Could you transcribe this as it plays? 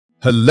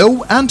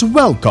Hello and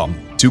welcome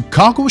to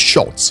Cargo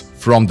Shots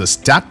from the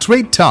Start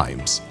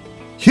Times.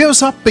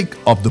 Here's our pick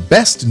of the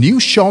best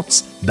news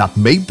shots that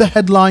made the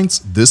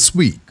headlines this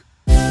week.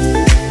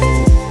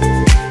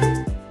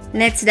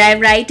 Let's dive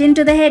right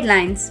into the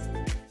headlines.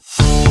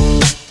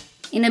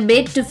 In a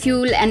bid to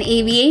fuel an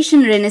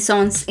aviation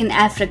renaissance in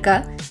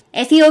Africa,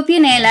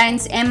 Ethiopian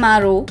Airlines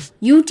MRO,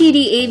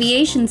 UTD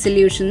Aviation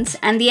Solutions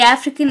and the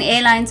African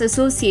Airlines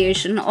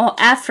Association, or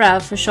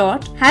AFRAA for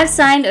short, have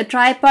signed a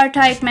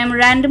tripartite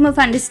memorandum of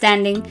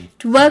understanding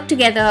to work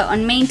together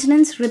on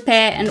maintenance,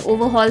 repair and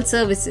overhaul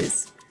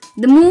services.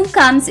 The move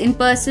comes in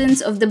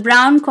pursuance of the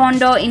Brown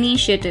Condor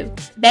Initiative,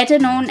 better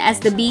known as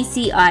the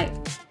BCI.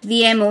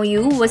 The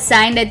MOU was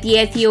signed at the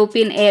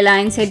Ethiopian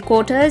Airlines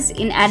headquarters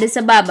in Addis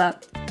Ababa.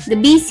 The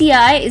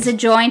BCI is a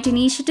joint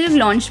initiative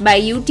launched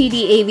by UTD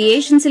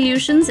Aviation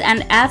Solutions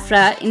and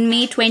AFRAA in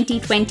May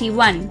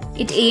 2021.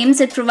 It aims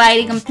at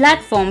providing a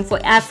platform for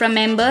AFRAA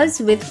members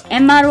with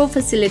MRO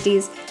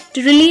facilities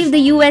to relieve the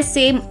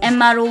USA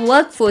MRO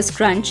workforce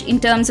crunch in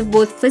terms of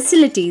both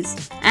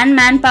facilities and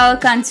manpower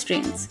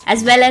constraints,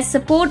 as well as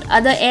support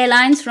other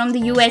airlines from the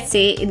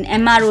USA in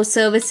MRO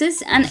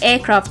services and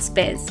aircraft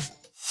spares.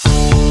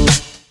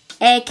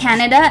 Air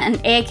Canada and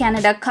Air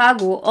Canada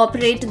Cargo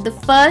operated the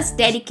first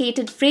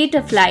dedicated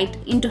freighter flight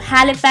into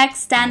Halifax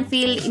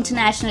Stanfield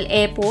International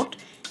Airport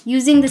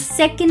using the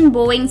second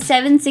Boeing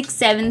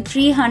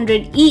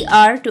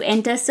 767-300ER to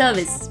enter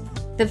service.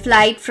 The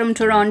flight from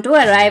Toronto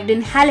arrived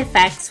in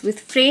Halifax with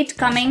freight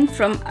coming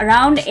from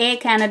around Air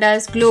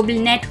Canada's global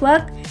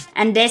network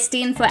and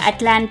destined for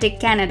Atlantic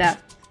Canada.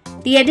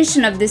 The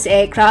addition of this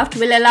aircraft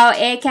will allow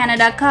Air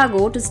Canada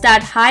Cargo to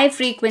start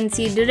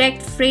high-frequency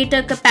direct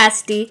freighter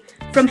capacity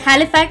from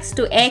Halifax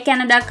to Air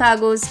Canada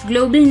Cargo's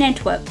global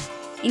network,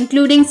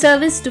 including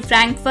service to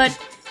Frankfurt,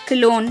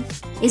 Cologne,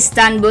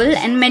 Istanbul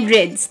and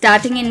Madrid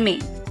starting in May.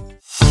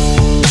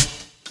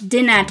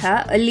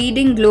 Dnata, a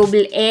leading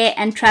global air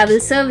and travel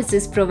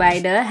services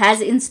provider, has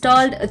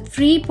installed a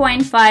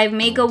 3.5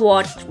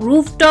 megawatt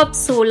rooftop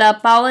solar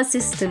power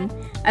system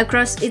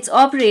across its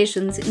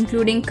operations,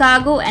 including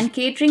cargo and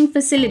catering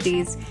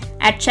facilities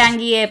at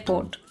Changi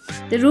Airport.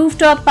 The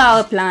rooftop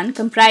power plant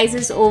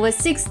comprises over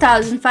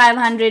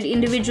 6,500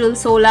 individual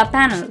solar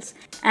panels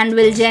and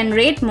will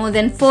generate more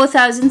than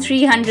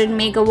 4,300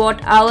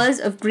 megawatt hours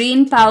of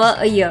green power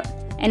a year,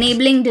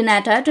 enabling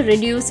Dnata to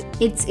reduce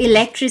its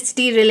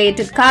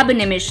electricity-related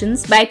carbon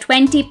emissions by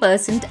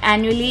 20%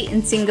 annually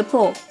in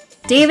Singapore.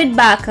 David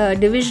Barker,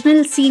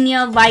 Divisional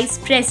Senior Vice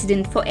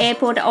President for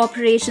Airport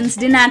Operations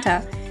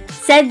Dnata,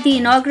 said the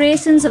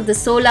inaugurations of the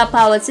solar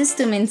power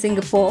system in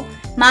Singapore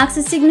marks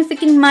a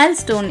significant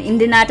milestone in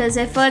Dnata's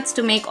efforts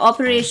to make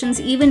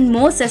operations even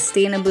more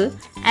sustainable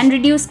and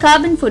reduce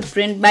carbon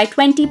footprint by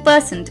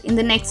 20% in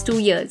the next 2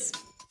 years.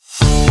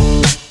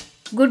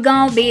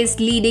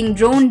 Gurgaon-based leading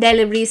drone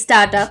delivery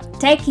startup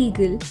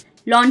TechEagle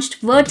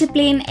launched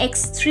Vertiplane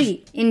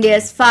X3,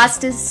 India's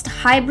fastest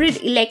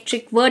hybrid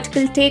electric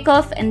vertical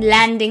takeoff and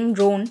landing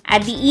drone,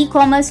 at the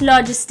E-commerce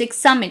Logistics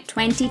Summit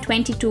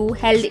 2022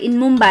 held in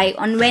Mumbai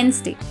on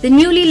Wednesday. The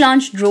newly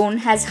launched drone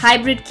has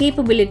hybrid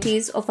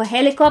capabilities of a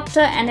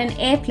helicopter and an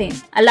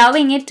airplane,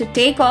 allowing it to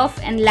take off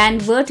and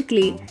land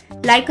vertically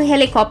like a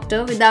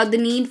helicopter without the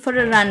need for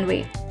a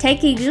runway.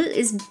 TechEagle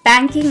is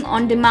banking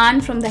on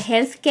demand from the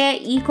healthcare,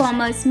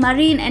 e-commerce,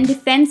 marine and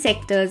defense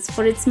sectors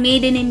for its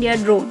Made in India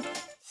drone.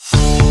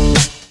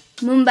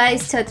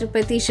 Mumbai's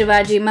Chhatrapati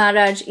Shivaji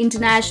Maharaj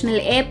International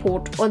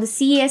Airport, or the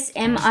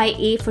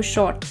CSMIA for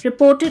short,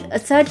 reported a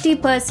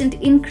 30%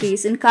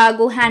 increase in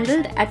cargo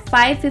handled at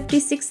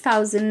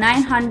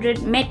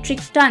 556,900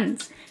 metric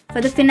tons for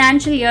the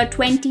financial year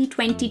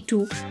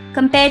 2022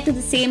 compared to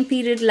the same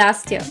period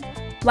last year.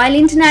 While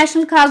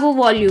international cargo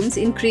volumes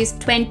increased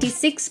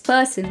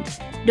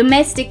 26%,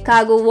 domestic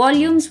cargo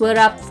volumes were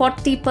up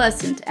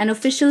 40%, an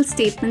official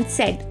statement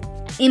said.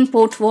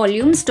 Import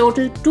volumes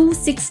totaled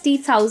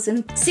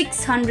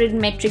 260,600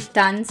 metric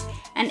tons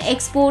and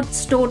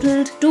exports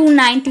totaled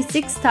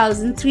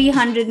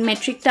 296,300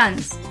 metric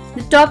tons.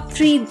 The top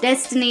 3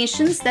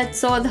 destinations that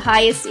saw the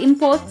highest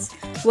imports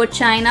were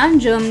China,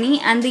 Germany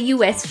and the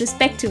US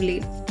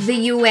respectively.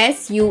 The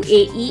US,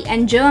 UAE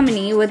and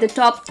Germany were the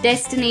top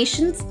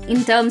destinations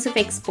in terms of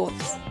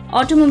exports.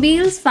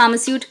 Automobiles,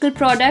 pharmaceutical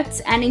products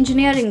and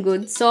engineering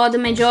goods saw the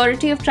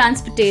majority of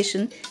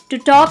transportation to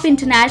top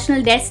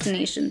international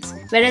destinations,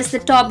 whereas the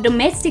top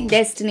domestic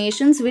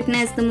destinations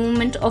witnessed the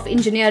movement of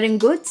engineering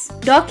goods,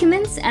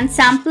 documents and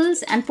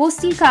samples and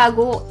postal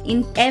cargo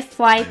in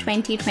FY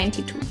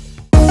 2022.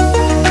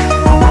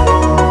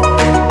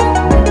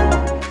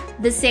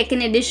 The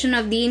second edition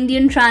of the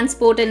Indian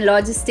Transport and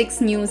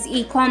Logistics News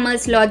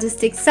E-commerce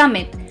Logistics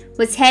Summit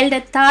was held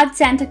at Taj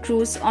Santa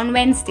Cruz on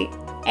Wednesday.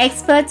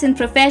 Experts and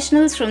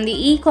professionals from the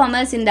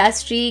e-commerce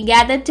industry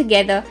gathered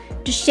together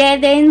to share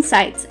their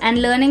insights and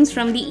learnings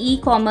from the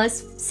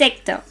e-commerce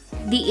sector.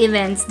 The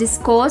event's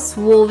discourse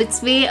wove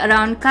its way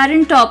around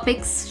current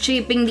topics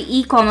shaping the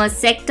e-commerce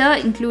sector,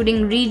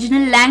 including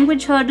regional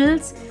language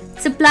hurdles,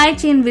 supply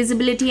chain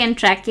visibility and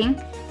tracking,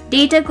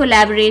 data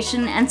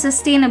collaboration, and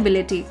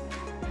sustainability.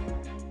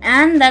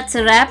 And that's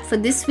a wrap for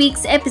this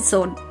week's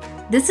episode.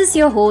 This is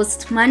your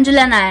host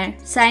Manjula Nair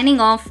signing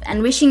off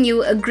and wishing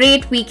you a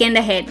great weekend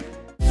ahead.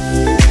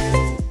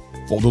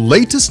 For the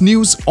latest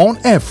news on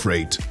air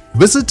freight,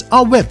 visit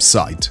our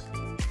website.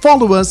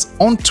 Follow us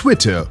on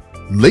Twitter,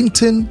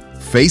 LinkedIn,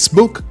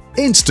 Facebook,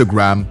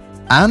 Instagram,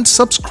 and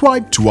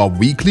subscribe to our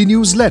weekly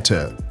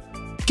newsletter.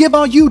 Give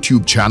our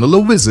YouTube channel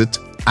a visit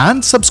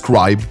and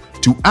subscribe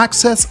to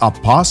access our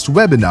past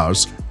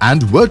webinars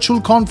and virtual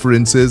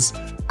conferences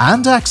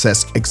and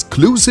access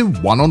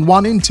exclusive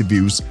one-on-one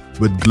interviews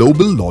with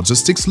global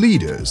logistics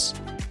leaders.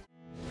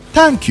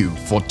 Thank you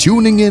for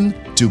tuning in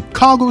to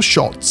Cargo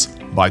Shots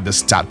by the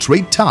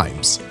Strat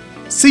Times.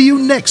 See you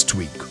next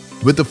week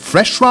with a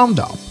fresh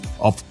roundup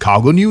of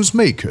cargo news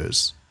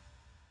makers.